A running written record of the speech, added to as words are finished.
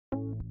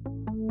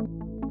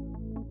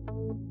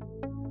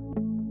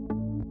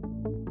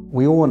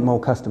We all want more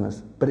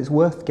customers, but it's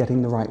worth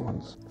getting the right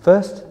ones.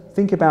 First,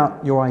 think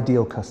about your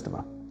ideal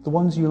customer, the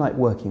ones you like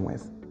working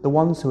with, the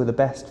ones who are the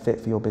best fit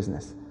for your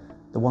business,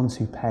 the ones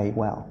who pay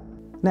well.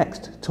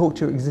 Next, talk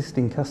to your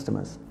existing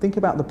customers. Think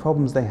about the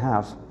problems they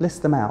have,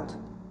 list them out,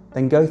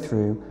 then go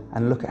through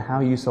and look at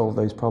how you solve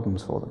those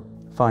problems for them.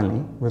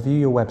 Finally, review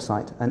your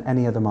website and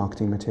any other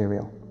marketing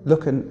material.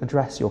 Look and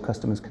address your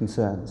customers'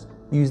 concerns.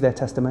 Use their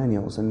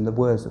testimonials and the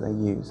words that they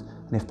use,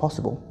 and if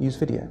possible, use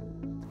video.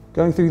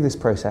 Going through this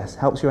process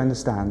helps you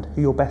understand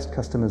who your best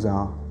customers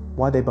are,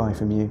 why they buy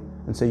from you,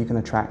 and so you can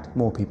attract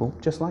more people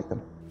just like them.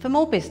 For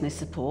more business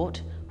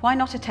support, why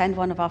not attend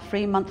one of our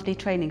free monthly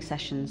training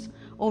sessions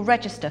or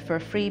register for a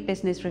free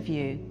business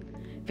review?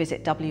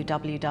 Visit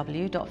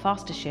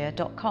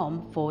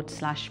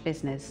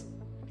www.fastershire.com/business.